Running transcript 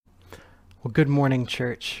Well, good morning,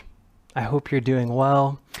 church. I hope you're doing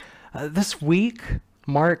well. This week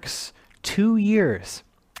marks 2 years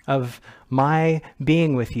of my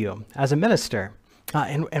being with you as a minister.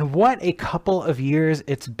 And what a couple of years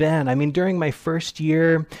it's been. I mean, during my first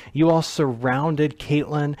year, you all surrounded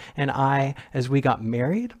Caitlin and I as we got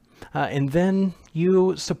married. And then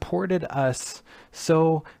you supported us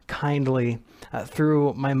so kindly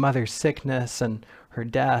through my mother's sickness and her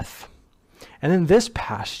death. And then this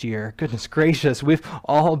past year, goodness gracious, we've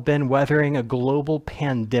all been weathering a global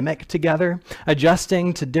pandemic together,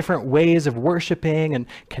 adjusting to different ways of worshiping and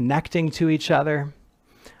connecting to each other.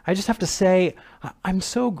 I just have to say, I'm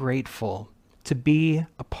so grateful to be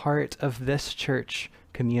a part of this church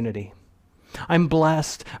community. I'm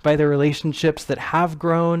blessed by the relationships that have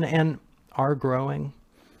grown and are growing.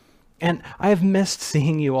 And I have missed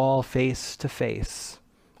seeing you all face to face.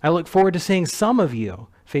 I look forward to seeing some of you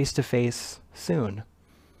face to face soon.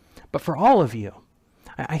 But for all of you,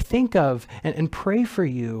 I think of and pray for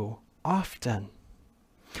you often.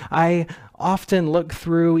 I often look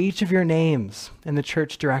through each of your names in the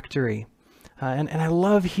church directory, and I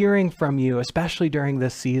love hearing from you, especially during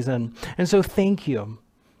this season. And so thank you.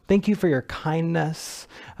 Thank you for your kindness.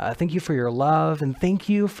 Thank you for your love. And thank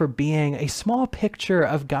you for being a small picture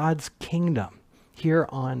of God's kingdom here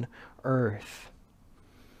on earth.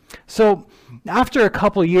 So after a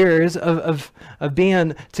couple years of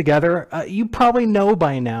being together, you probably know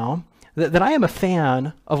by now that I am a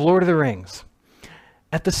fan of Lord of the Rings.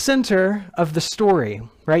 At the center of the story,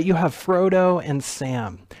 right, you have Frodo and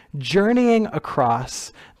Sam journeying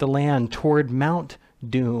across the land toward Mount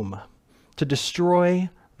Doom to destroy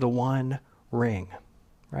the One Ring,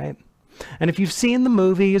 right? And if you've seen the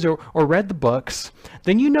movies or read the books,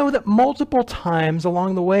 then you know that multiple times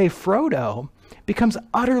along the way, Frodo becomes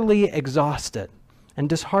utterly exhausted and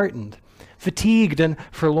disheartened, fatigued and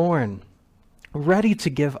forlorn, ready to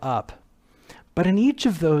give up. But in each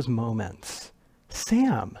of those moments,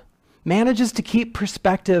 Sam manages to keep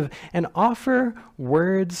perspective and offer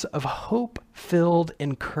words of hope-filled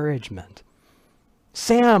encouragement.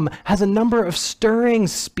 Sam has a number of stirring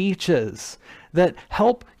speeches that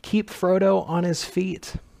help keep Frodo on his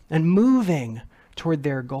feet and moving toward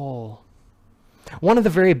their goal. One of the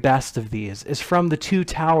very best of these is from The Two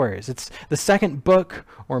Towers. It's the second book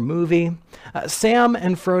or movie. Sam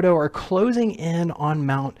and Frodo are closing in on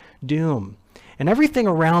Mount Doom, and everything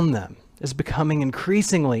around them is becoming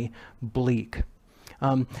increasingly bleak.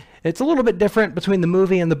 It's a little bit different between the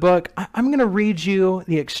movie and the book. I'm going to read you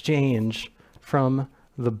the exchange from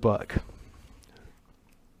the book.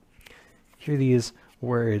 Hear these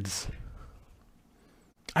words.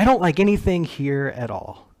 "I don't like anything here at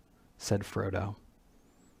all," said Frodo.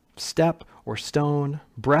 "Step or stone,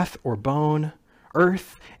 breath or bone,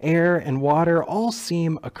 earth, air, and water all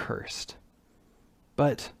seem accursed.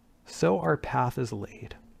 But so our path is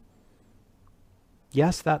laid."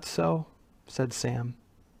 "Yes, that's so," said Sam.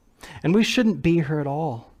 "And we shouldn't be here at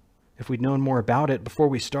all if we'd known more about it before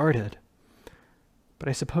we started. But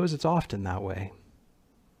I suppose it's often that way.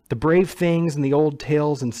 The brave things in the old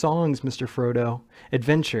tales and songs, Mr. Frodo,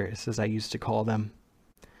 adventures, as I used to call them.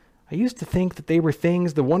 I used to think that they were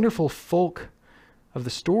things the wonderful folk of the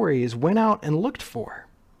stories went out and looked for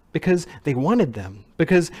because they wanted them,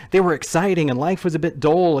 because they were exciting and life was a bit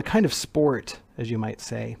dull, a kind of sport, as you might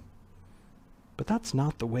say. But that's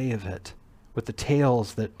not the way of it with the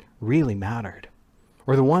tales that really mattered,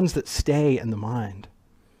 or the ones that stay in the mind.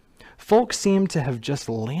 Folk seem to have just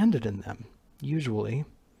landed in them, usually.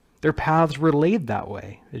 Their paths were laid that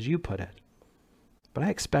way, as you put it. But I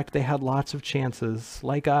expect they had lots of chances,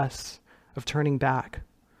 like us, of turning back,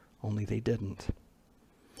 only they didn't.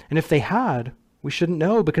 And if they had, we shouldn't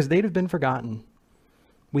know because they'd have been forgotten.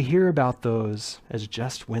 We hear about those as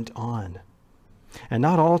just went on. And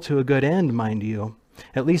not all to a good end, mind you,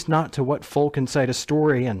 at least not to what folk inside a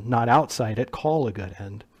story and not outside it call a good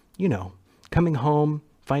end. You know, coming home,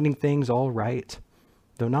 finding things all right,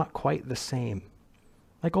 though not quite the same,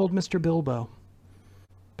 like old Mr. Bilbo.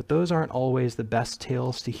 But those aren't always the best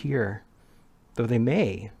tales to hear, though they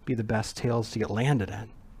may be the best tales to get landed in.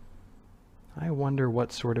 I wonder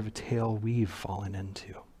what sort of a tale we've fallen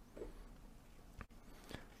into."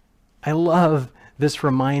 I love this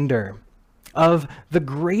reminder of the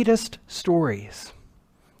greatest stories,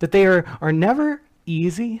 that they are never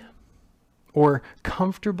easy or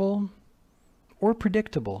comfortable or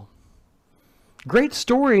predictable. Great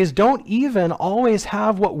stories don't even always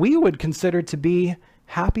have what we would consider to be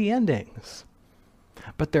happy endings,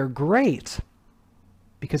 but they're great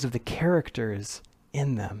because of the characters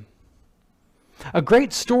in them. A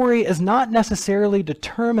great story is not necessarily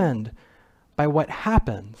determined by what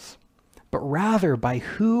happens, but rather by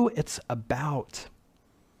who it's about.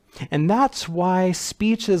 And that's why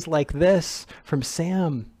speeches like this from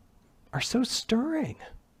Sam are so stirring.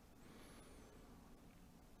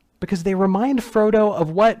 Because they remind Frodo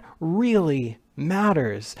of what really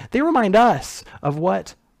matters. They remind us of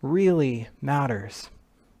what really matters,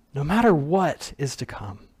 no matter what is to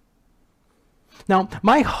come. Now,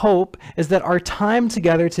 my hope is that our time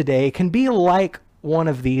together today can be like one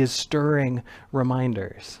of these stirring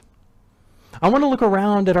reminders. I want to look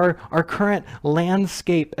around at our current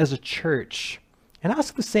landscape as a church and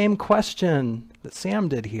ask the same question that Sam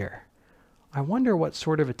did here. I wonder what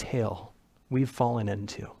sort of a tale we've fallen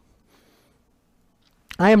into.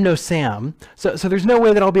 I am no Sam, so there's no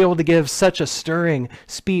way that I'll be able to give such a stirring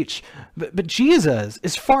speech. But Jesus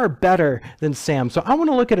is far better than Sam. So I want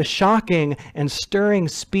to look at a shocking and stirring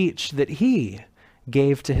speech that he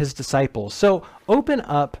gave to his disciples. So open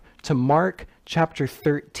up to Mark chapter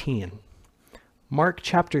 13. Mark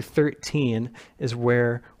chapter 13 is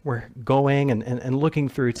where we're going and looking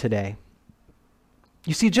through today.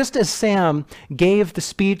 You see, just as Sam gave the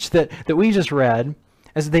speech that we just read,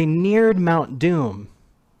 as they neared Mount Doom,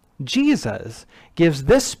 Jesus gives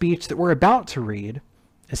this speech that we're about to read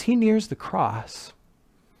as he nears the cross.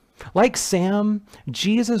 Like Sam,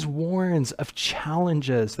 Jesus warns of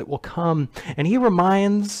challenges that will come, and he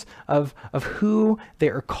reminds of who they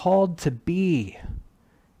are called to be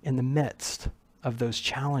in the midst of those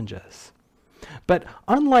challenges. But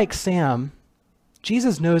unlike Sam,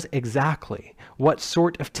 Jesus knows exactly what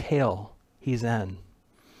sort of tale he's in,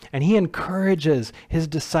 and he encourages his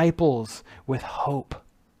disciples with hope.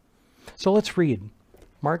 So let's read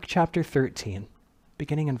Mark chapter 13,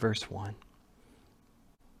 beginning in verse 1.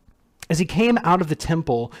 As he came out of the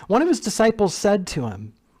temple, one of his disciples said to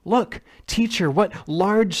him, "Look, teacher, what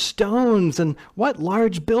large stones and what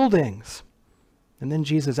large buildings." And then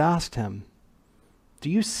Jesus asked him, "Do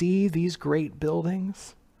you see these great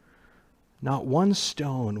buildings? Not one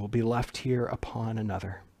stone will be left here upon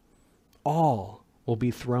another. All will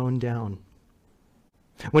be thrown down."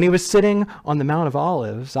 When he was sitting on the Mount of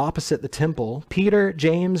Olives opposite the temple, Peter,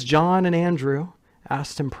 James, John, and Andrew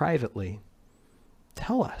asked him privately,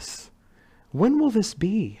 "Tell us, when will this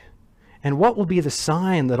be? And what will be the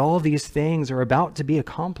sign that all these things are about to be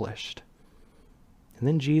accomplished?" And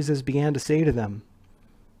then Jesus began to say to them,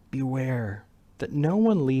 "Beware that no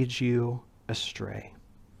one leads you astray.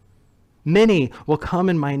 Many will come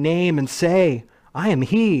in my name and say, 'I am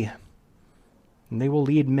he,' and they will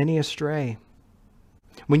lead many astray.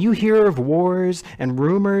 When you hear of wars and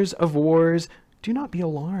rumors of wars, do not be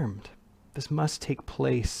alarmed. This must take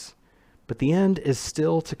place, but the end is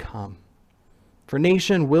still to come. For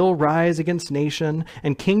nation will rise against nation,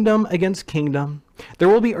 and kingdom against kingdom. There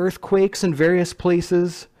will be earthquakes in various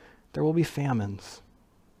places. There will be famines.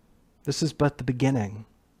 This is but the beginning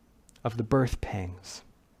of the birth pangs."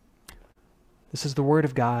 This is the word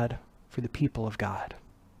of God for the people of God.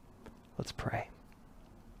 Let's pray.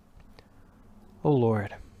 Oh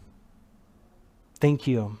Lord, thank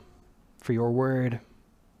you for your word.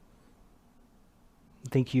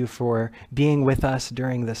 Thank you for being with us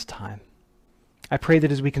during this time. I pray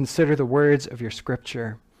that as we consider the words of your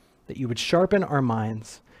scripture, that you would sharpen our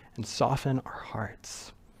minds and soften our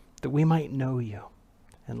hearts, that we might know you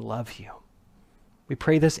and love you. We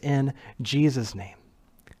pray this in Jesus' name.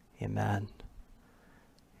 Amen.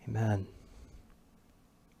 Amen.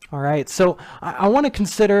 All right, so I want to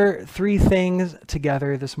consider three things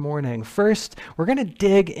together this morning. First, we're going to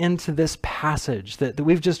dig into this passage that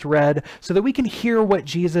we've just read so that we can hear what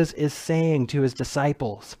Jesus is saying to his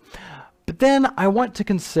disciples. But then I want to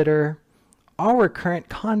consider our current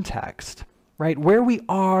context, right? Where we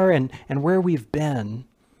are and where we've been.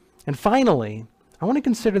 And finally, I want to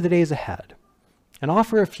consider the days ahead and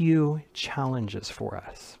offer a few challenges for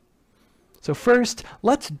us. So first,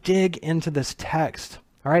 let's dig into this text.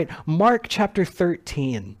 All right, Mark chapter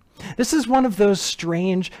 13. This is one of those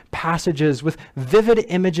strange passages with vivid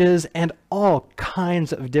images and all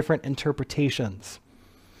kinds of different interpretations.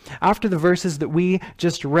 After the verses that we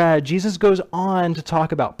just read, Jesus goes on to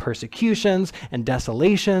talk about persecutions and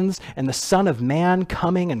desolations and the Son of Man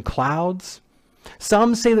coming in clouds.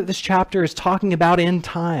 Some say that this chapter is talking about end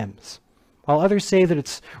times, while others say that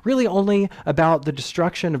it's really only about the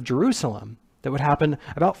destruction of Jerusalem that would happen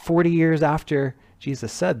about 40 years after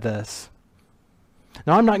Jesus said this.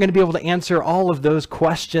 Now, I'm not going to be able to answer all of those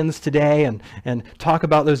questions today and talk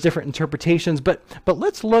about those different interpretations, but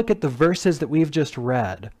let's look at the verses that we've just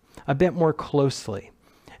read a bit more closely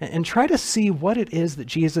and try to see what it is that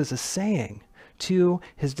Jesus is saying to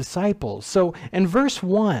his disciples. So in verse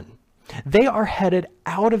 1, they are headed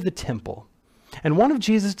out of the temple, And one of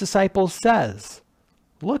Jesus' disciples says,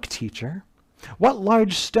 "Look, teacher, what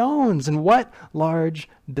large stones and what large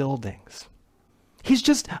buildings." He's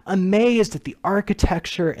just amazed at the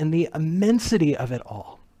architecture and the immensity of it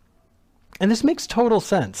all. And this makes total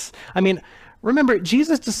sense. I mean, remember,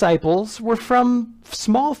 Jesus' disciples were from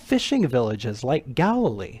small fishing villages like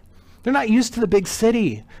Galilee. They're not used to the big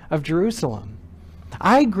city of Jerusalem.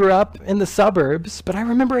 I grew up in the suburbs, but I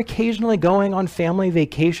remember occasionally going on family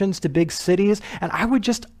vacations to big cities, and I would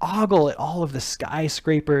just ogle at all of the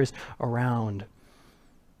skyscrapers around.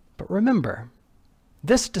 But remember,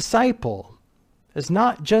 this disciple is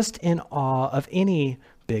not just in awe of any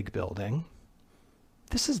big building.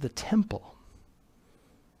 This is the temple,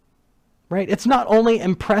 right? It's not only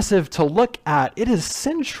impressive to look at, it is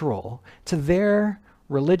central to their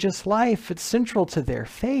religious life. It's central to their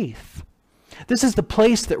faith. This is the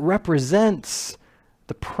place that represents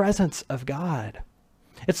the presence of God.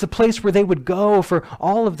 It's the place where they would go for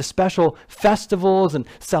all of the special festivals and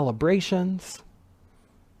celebrations,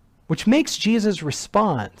 which makes Jesus'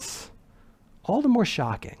 response all the more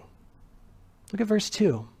shocking. Look at verse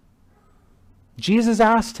 2. Jesus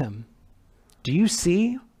asked him, "Do you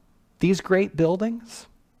see these great buildings?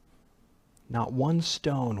 Not one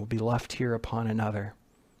stone will be left here upon another.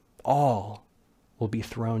 All will be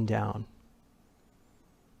thrown down."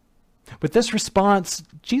 With this response,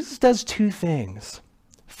 Jesus does two things.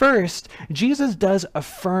 First, Jesus does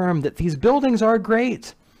affirm that these buildings are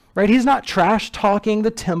great, right? He's not trash talking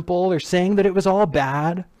the temple or saying that it was all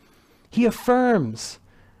bad. He affirms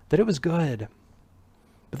that it was good.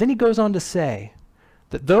 But then he goes on to say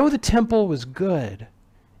that though the temple was good,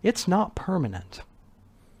 it's not permanent.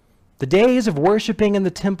 The days of worshiping in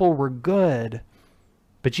the temple were good,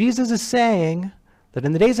 but Jesus is saying that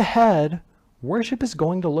in the days ahead, worship is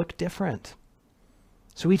going to look different.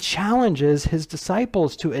 So he challenges his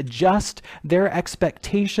disciples to adjust their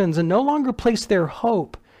expectations and no longer place their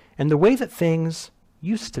hope in the way that things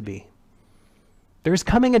used to be. There's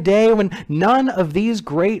coming a day when none of these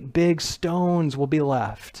great big stones will be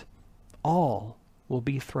left. All will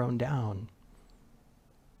be thrown down.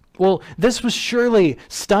 Well, this was surely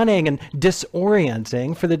stunning and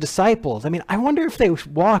disorienting for the disciples. I mean, I wonder if they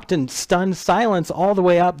walked in stunned silence all the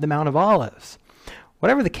way up the Mount of Olives.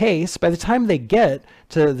 Whatever the case, by the time they get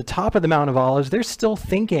to the top of the Mount of Olives, they're still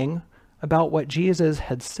thinking about what Jesus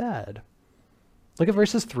had said. Look at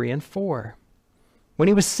verses 3 and 4. When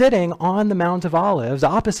he was sitting on the Mount of Olives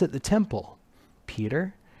opposite the temple,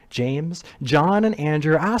 Peter, James, John, and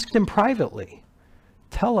Andrew asked him privately,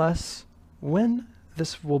 "Tell us when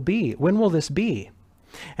will this be?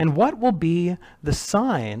 And what will be the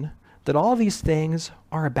sign that all these things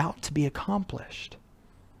are about to be accomplished?"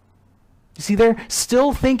 You see, they're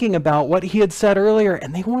still thinking about what he had said earlier,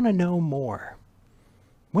 and they want to know more.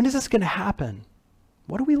 When is this going to happen?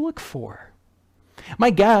 What do we look for? My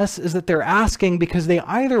guess is that they're asking because they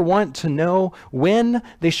either want to know when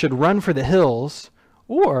they should run for the hills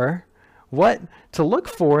or what to look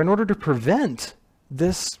for in order to prevent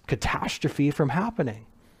this catastrophe from happening,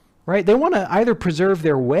 right? They want to either preserve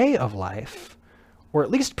their way of life or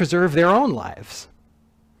at least preserve their own lives.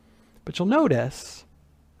 But you'll notice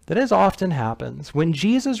that, as often happens, when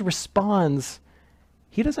Jesus responds,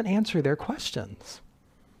 he doesn't answer their questions.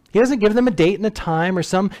 He doesn't give them a date and a time or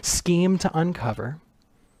some scheme to uncover.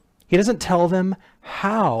 He doesn't tell them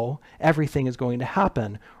how everything is going to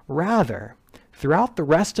happen. Rather, throughout the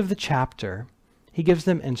rest of the chapter, he gives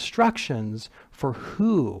them instructions for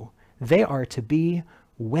who they are to be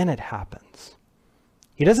when it happens.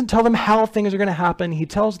 He doesn't tell them how things are going to happen. He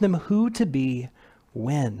tells them who to be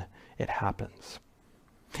when it happens.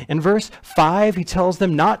 In verse 5, he tells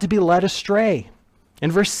them not to be led astray.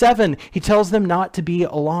 In verse 7, he tells them not to be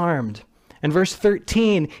alarmed. In verse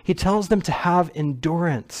 13, he tells them to have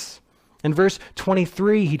endurance. In verse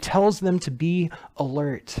 23, he tells them to be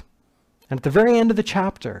alert. And at the very end of the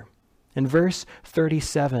chapter, in verse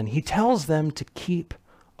 37, he tells them to keep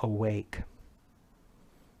awake.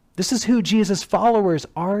 This is who Jesus' followers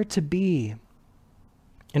are to be.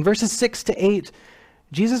 In verses 6 to 8,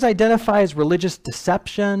 Jesus identifies religious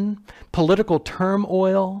deception, political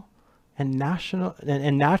turmoil, and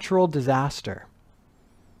natural disaster.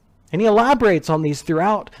 And he elaborates on these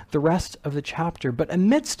throughout the rest of the chapter. But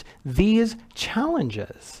amidst these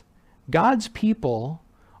challenges, God's people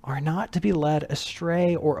are not to be led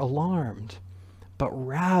astray or alarmed, but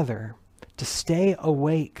rather to stay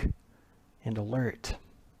awake and alert.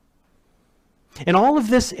 In all of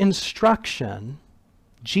this instruction,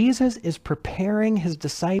 Jesus is preparing his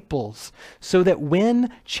disciples so that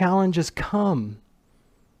when challenges come,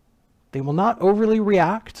 they will not overly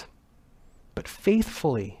react, but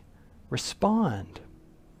faithfully respond.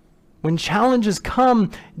 When challenges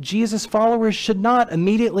come, Jesus' followers should not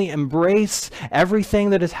immediately embrace everything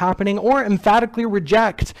that is happening or emphatically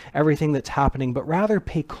reject everything that's happening, but rather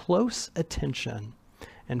pay close attention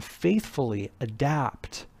and faithfully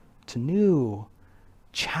adapt to new,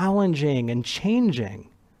 challenging, and changing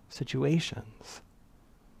situations.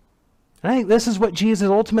 And I think this is what Jesus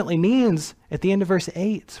ultimately means at the end of verse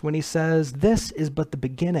 8 when he says, "This is but the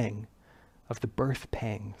beginning of the birth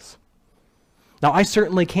pangs." Now, I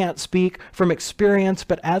certainly can't speak from experience,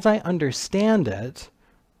 but as I understand it,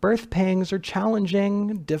 birth pangs are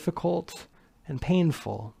challenging, difficult, and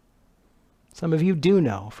painful. Some of you do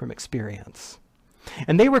know from experience.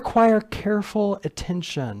 And they require careful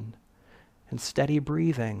attention and steady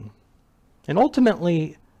breathing. And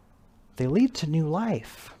ultimately, they lead to new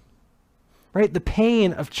life. Right? The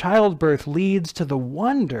pain of childbirth leads to the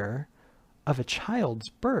wonder of a child's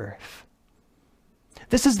birth.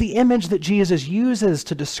 This is the image that Jesus uses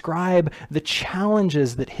to describe the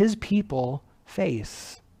challenges that his people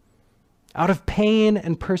face. Out of pain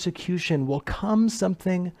and persecution will come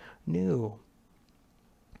something new.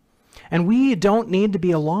 And we don't need to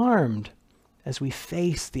be alarmed as we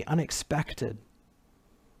face the unexpected.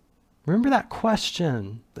 Remember that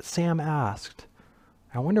question that Sam asked?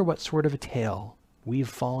 I wonder what sort of a tale we've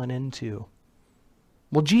fallen into.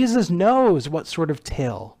 Well, Jesus knows what sort of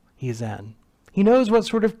tale he's in. He knows what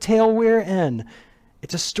sort of tale we're in.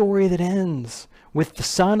 It's a story that ends with the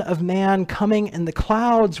Son of Man coming in the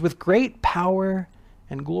clouds with great power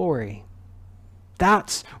and glory.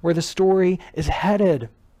 That's where the story is headed.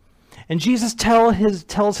 And Jesus tells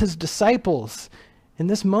his disciples in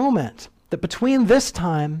this moment that between this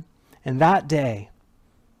time and that day,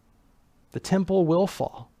 the temple will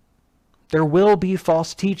fall. There will be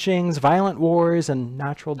false teachings, violent wars, and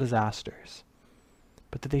natural disasters.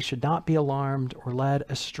 But that they should not be alarmed or led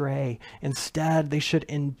astray. Instead, they should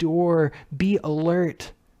endure, be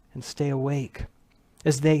alert, and stay awake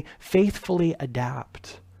as they faithfully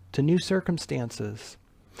adapt to new circumstances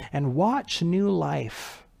and watch new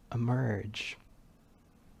life emerge.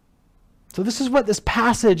 So this is what this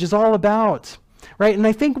passage is all about, right? And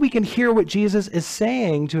I think we can hear what Jesus is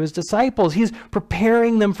saying to his disciples. He's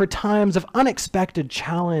preparing them for times of unexpected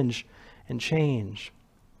challenge and change.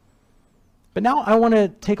 But now I want to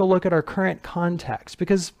take a look at our current context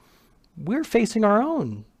because we're facing our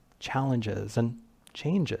own challenges and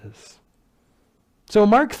changes. So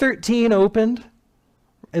Mark 13 opened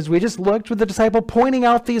as we just looked with the disciple pointing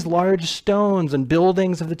out these large stones and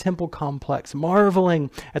buildings of the temple complex, marveling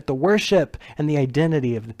at the worship and the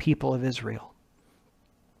identity of the people of Israel.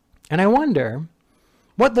 And I wonder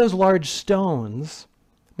what those large stones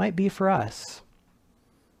might be for us.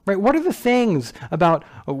 Right? What are the things about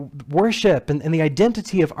worship and the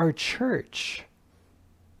identity of our church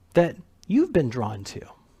that you've been drawn to?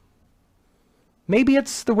 Maybe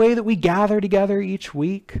it's the way that we gather together each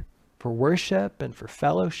week for worship and for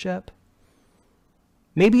fellowship.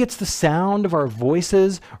 Maybe it's the sound of our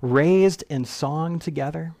voices raised in song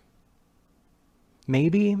together.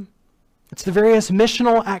 Maybe it's the various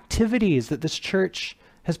missional activities that this church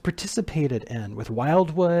has participated in with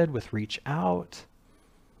Wildwood, with Reach Out.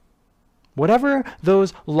 Whatever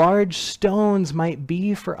those large stones might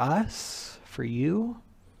be for us, for you,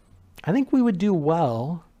 I think we would do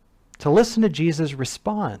well to listen to Jesus'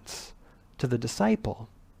 response to the disciple.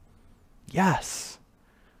 Yes,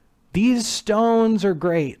 these stones are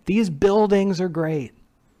great. These buildings are great.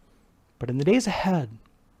 But in the days ahead,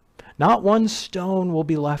 not one stone will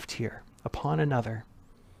be left here upon another.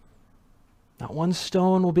 Not one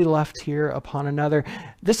stone will be left here upon another.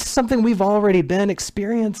 This is something we've already been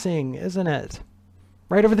experiencing, isn't it?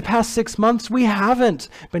 Right, over the past 6 months, we haven't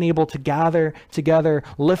been able to gather together,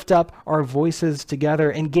 lift up our voices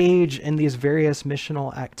together, engage in these various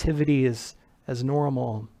missional activities as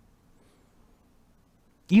normal.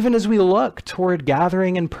 Even as we look toward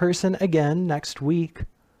gathering in person again next week,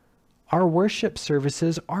 our worship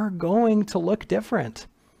services are going to look different.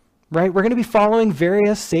 Right? We're going to be following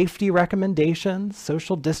various safety recommendations,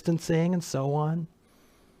 social distancing, and so on.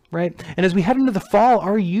 Right? And as we head into the fall,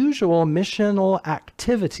 our usual missional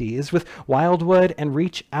activities with Wildwood and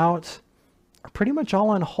Reach Out are pretty much all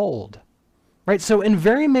on hold. Right? So in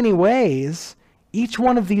very many ways, each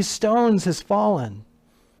one of these stones has fallen.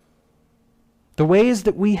 The ways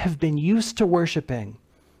that we have been used to worshiping,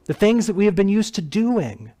 the things that we have been used to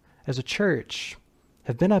doing as a church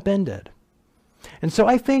have been upended. And so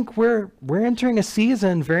I think we're entering a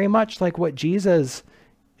season very much like what Jesus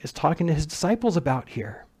is talking to his disciples about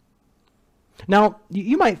here. Now,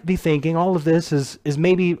 you might be thinking all of this is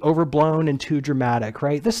maybe overblown and too dramatic,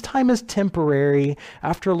 right? This time is temporary.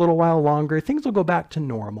 After a little while longer, things will go back to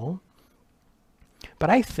normal. But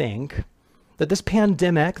I think that this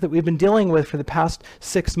pandemic that we've been dealing with for the past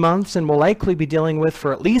 6 months and will likely be dealing with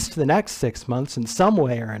for at least the next 6 months in some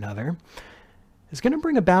way or another is going to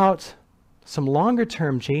bring about some longer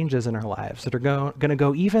term changes in our lives that are going to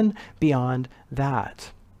go even beyond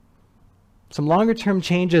that. Some longer term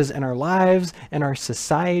changes in our lives, in our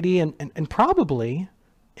society, and probably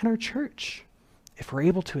in our church, if we're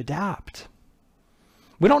able to adapt.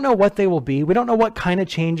 We don't know what they will be. We don't know what kind of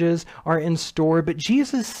changes are in store, but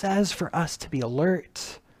Jesus says for us to be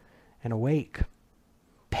alert and awake,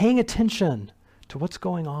 paying attention to what's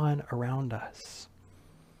going on around us.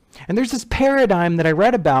 And there's this paradigm that I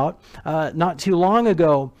read about not too long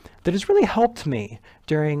ago that has really helped me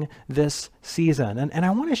during this season. And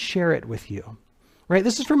I want to share it with you. Right?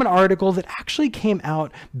 This is from an article that actually came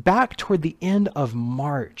out back toward the end of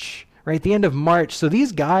March. Right? The end of March. So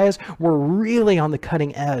these guys were really on the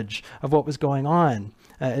cutting edge of what was going on,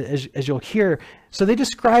 as you'll hear. So they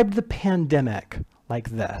described the pandemic like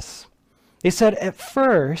this. They said at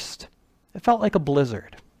first, it felt like a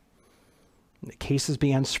blizzard. The cases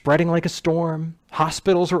began spreading like a storm.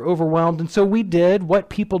 Hospitals were overwhelmed. And so we did what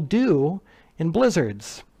people do in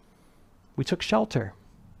blizzards. We took shelter.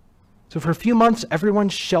 So for a few months, everyone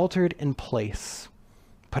sheltered in place,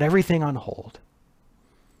 put everything on hold.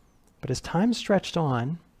 But as time stretched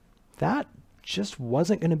on, that just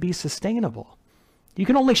wasn't going to be sustainable. You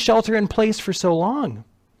can only shelter in place for so long.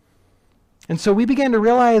 And so we began to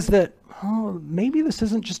realize that, maybe this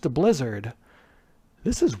isn't just a blizzard.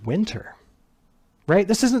 This is winter. Right?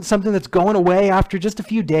 This isn't something that's going away after just a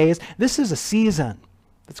few days. This is a season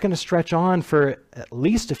that's going to stretch on for at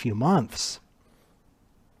least a few months.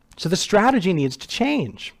 So the strategy needs to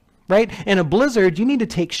change, right? In a blizzard, you need to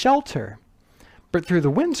take shelter. But through the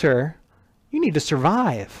winter, you need to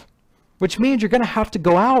survive, which means you're going to have to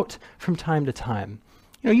go out from time to time.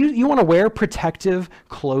 You want to wear protective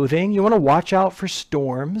clothing. You want to watch out for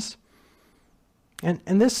storms. And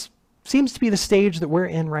this seems to be the stage that we're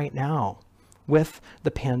in right now with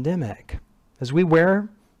the pandemic, as we wear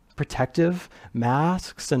protective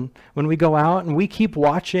masks and when we go out and we keep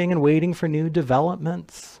watching and waiting for new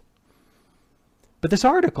developments. But this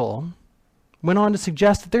article went on to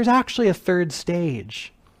suggest that there's actually a third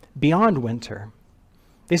stage beyond winter.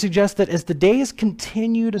 They suggest that as the days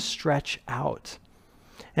continue to stretch out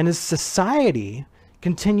and as society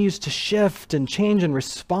continues to shift and change and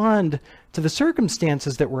respond to the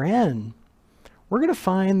circumstances that we're in, we're going to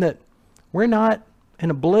find that we're not in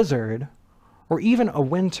a blizzard or even a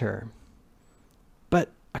winter, but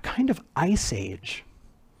a kind of ice age.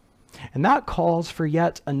 And that calls for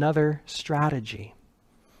yet another strategy.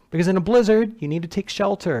 Because in a blizzard, you need to take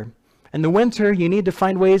shelter. In the winter, you need to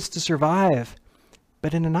find ways to survive.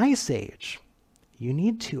 But in an ice age, you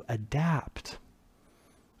need to adapt.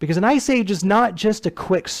 Because an ice age is not just a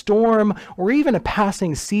quick storm or even a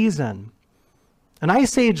passing season. An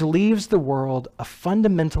ice age leaves the world a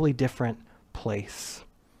fundamentally different place,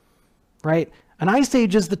 right? An ice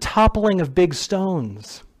age is the toppling of big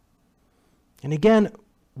stones. And again,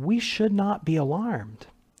 we should not be alarmed,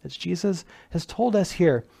 as Jesus has told us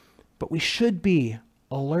here, but we should be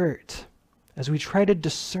alert as we try to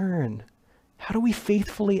discern, how do we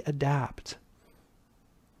faithfully adapt?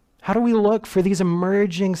 How do we look for these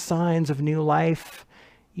emerging signs of new life,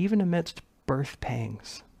 even amidst birth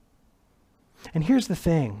pangs? And here's the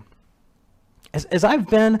thing. As I've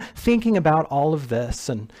been thinking about all of this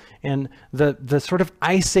and the sort of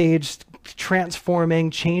ice age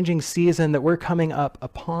transforming, changing season that we're coming up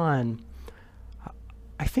upon,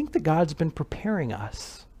 I think that God's been preparing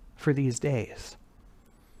us for these days.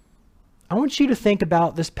 I want you to think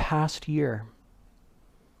about this past year.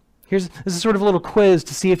 This is sort of a little quiz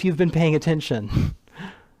to see if you've been paying attention.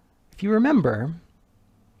 If you remember,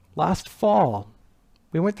 last fall,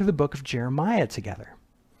 we went through the book of Jeremiah together.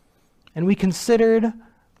 And we considered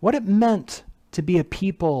what it meant to be a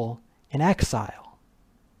people in exile.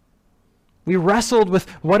 We wrestled with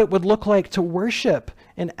what it would look like to worship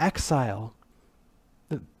in exile.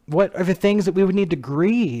 What are the things that we would need to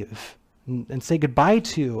grieve and say goodbye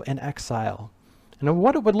to in exile? And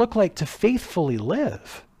what it would look like to faithfully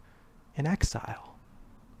live in exile.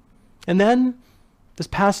 And then this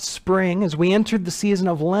past spring, as we entered the season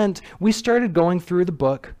of Lent, we started going through the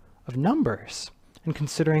book of Numbers and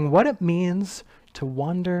considering what it means to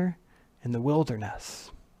wander in the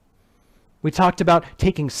wilderness. We talked about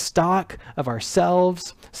taking stock of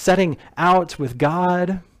ourselves, setting out with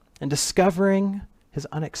God, and discovering his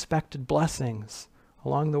unexpected blessings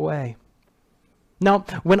along the way. Now,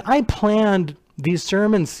 when I planned these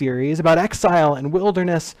sermon series about exile and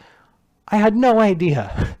wilderness, I had no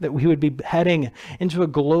idea that we would be heading into a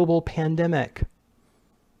global pandemic.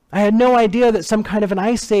 I had no idea that some kind of an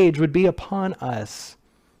ice age would be upon us.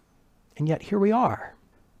 And yet here we are.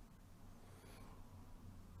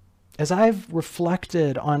 As I've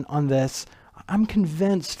reflected on this, I'm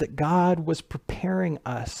convinced that God was preparing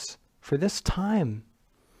us for this time.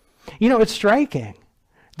 You know, it's striking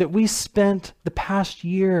that we spent the past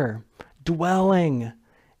year dwelling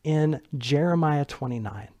in Jeremiah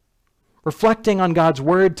 29, reflecting on God's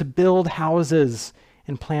word to build houses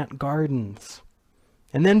and plant gardens.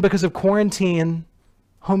 And then because of quarantine,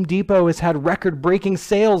 Home Depot has had record-breaking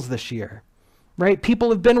sales this year, right? People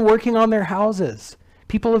have been working on their houses.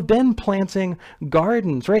 People have been planting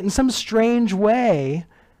gardens, right? In some strange way,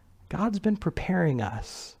 God's been preparing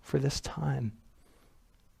us for this time.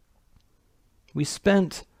 We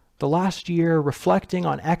spent the last year reflecting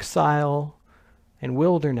on exile and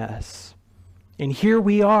wilderness. And here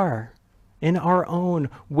we are in our own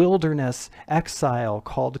wilderness exile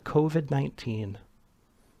called COVID-19.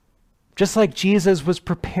 Just like Jesus was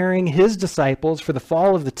preparing his disciples for the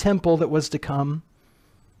fall of the temple that was to come,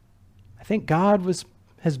 I think God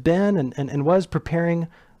has been and was preparing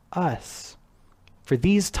us for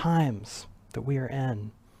these times that we are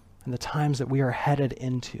in and the times that we are headed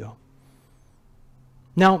into.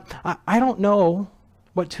 Now, I don't know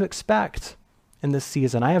what to expect in this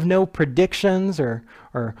season. I have no predictions or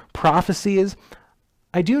prophecies.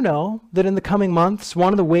 I do know that in the coming months,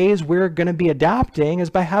 one of the ways we're going to be adapting is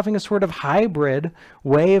by having a sort of hybrid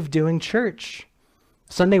way of doing church.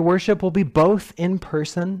 Sunday worship will be both in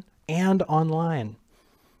person and online.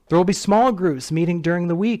 There will be small groups meeting during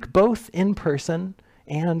the week, both in person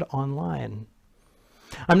and online.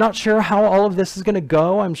 I'm not sure how all of this is going to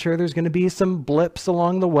go. I'm sure there's going to be some blips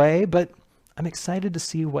along the way, but I'm excited to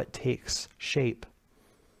see what takes shape.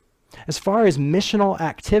 As far as missional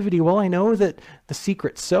activity, well, I know that the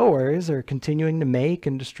Secret Sowers are continuing to make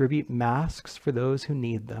and distribute masks for those who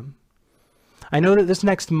need them. I know that this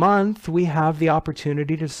next month we have the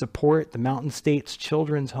opportunity to support the Mountain States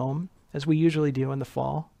Children's Home, as we usually do in the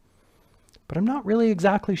fall. But I'm not really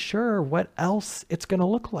exactly sure what else it's going to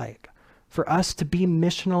look like for us to be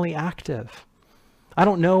missionally active. I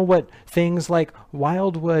don't know what things like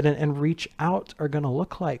Wildwood and Reach Out are going to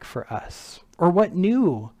look like for us, or what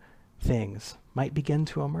new things might begin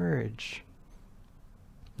to emerge.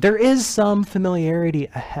 There is some familiarity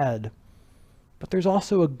ahead, but there's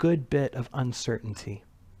also a good bit of uncertainty.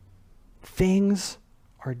 Things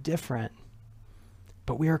are different,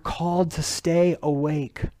 but we are called to stay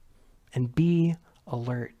awake and be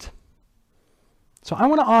alert. So I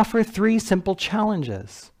want to offer 3 simple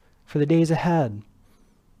challenges for the days ahead.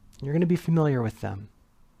 You're going to be familiar with them.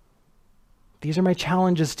 These are my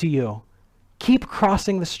challenges to you. Keep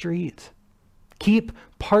crossing the street. Keep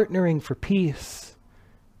partnering for peace.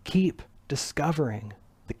 Keep discovering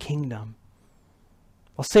the kingdom.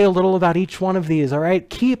 I'll say a little about each one of these, all right?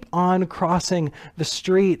 Keep on crossing the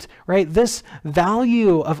street, right? This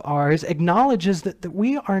value of ours acknowledges that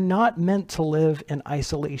we are not meant to live in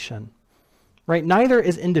isolation, right? Neither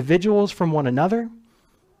as individuals from one another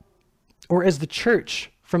or as the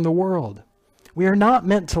church from the world. We are not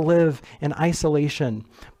meant to live in isolation,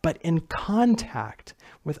 but in contact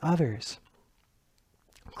with others.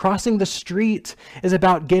 Crossing the street is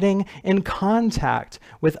about getting in contact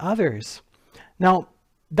with others. Now,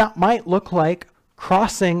 that might look like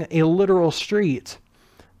crossing a literal street,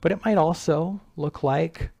 but it might also look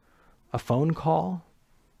like a phone call,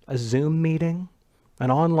 a Zoom meeting, an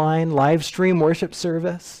online live stream worship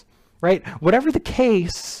service, right? Whatever the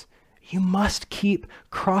case, you must keep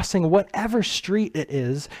crossing whatever street it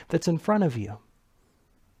is that's in front of you.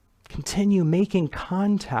 Continue making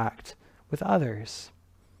contact with others.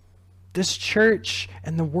 This church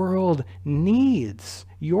and the world needs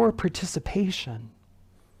your participation.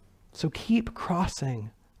 So keep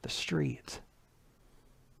crossing the street.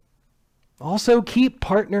 Also, keep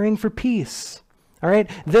partnering for peace. All right?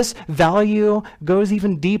 This value goes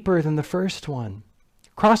even deeper than the first one.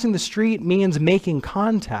 Crossing the street means making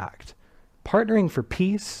contact. Partnering for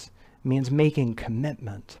peace means making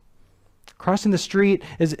commitment. Crossing the street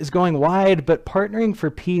is going wide, but partnering for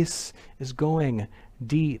peace is going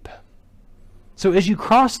deep. So as you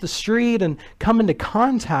cross the street and come into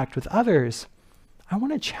contact with others, I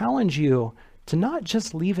want to challenge you to not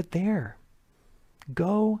just leave it there.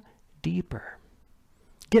 Go deeper.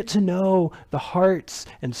 Get to know the hearts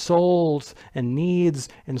and souls and needs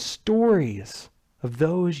and stories of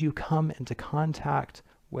those you come into contact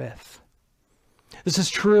with. This is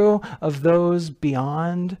true of those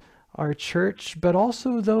beyond our church, but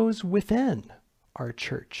also those within our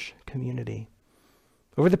church community.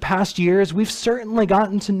 Over the past years, we've certainly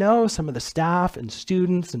gotten to know some of the staff and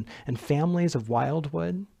students and families of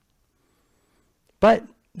Wildwood. But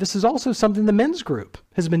this is also something the men's group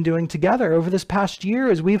has been doing together over this past year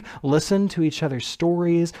as we've listened to each other's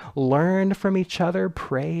stories, learned from each other,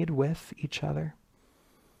 prayed with each other.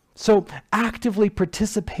 So actively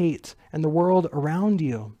participate in the world around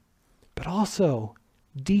you, but also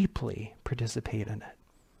deeply participate in it.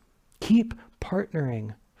 Keep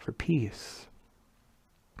partnering for peace.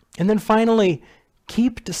 And then finally,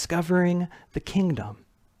 keep discovering the kingdom.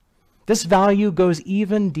 This value goes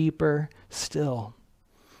even deeper still,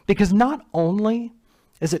 because not only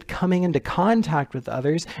is it coming into contact with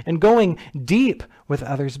others and going deep with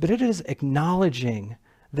others, but it is acknowledging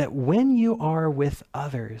that when you are with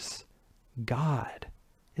others, God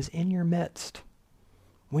is in your midst.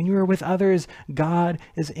 When you are with others, God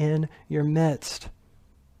is in your midst.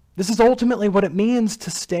 This is ultimately what it means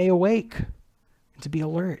to stay awake and to be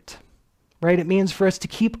alert, right? It means for us to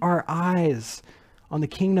keep our eyes on the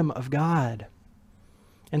kingdom of God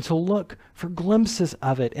and to look for glimpses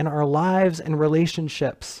of it in our lives and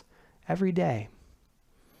relationships every day.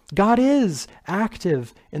 God is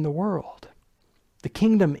active in the world. The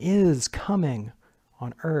kingdom is coming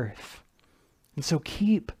on earth. And so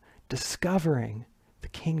keep discovering the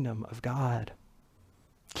kingdom of God.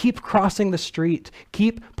 Keep crossing the street.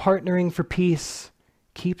 Keep partnering for peace.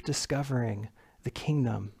 Keep discovering the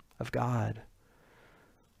kingdom of God.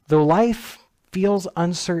 Though life feels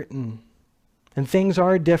uncertain and things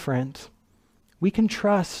are different, we can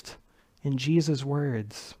trust in Jesus'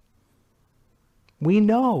 words. We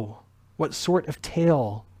know what sort of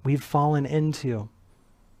tale we've fallen into.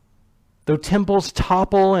 Though temples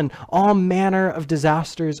topple and all manner of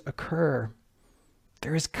disasters occur,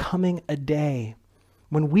 there is coming a day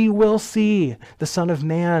when we will see the Son of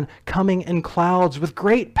Man coming in clouds with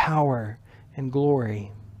great power and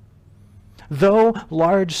glory. Though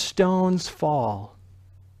large stones fall,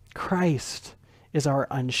 Christ is our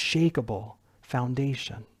unshakable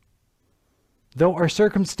foundation. Though our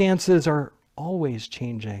circumstances are always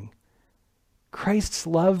changing, Christ's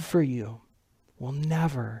love for you will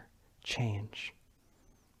never change.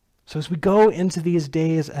 So as we go into these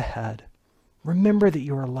days ahead, remember that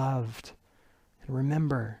you are loved and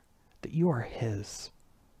remember that you are His.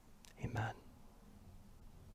 Amen.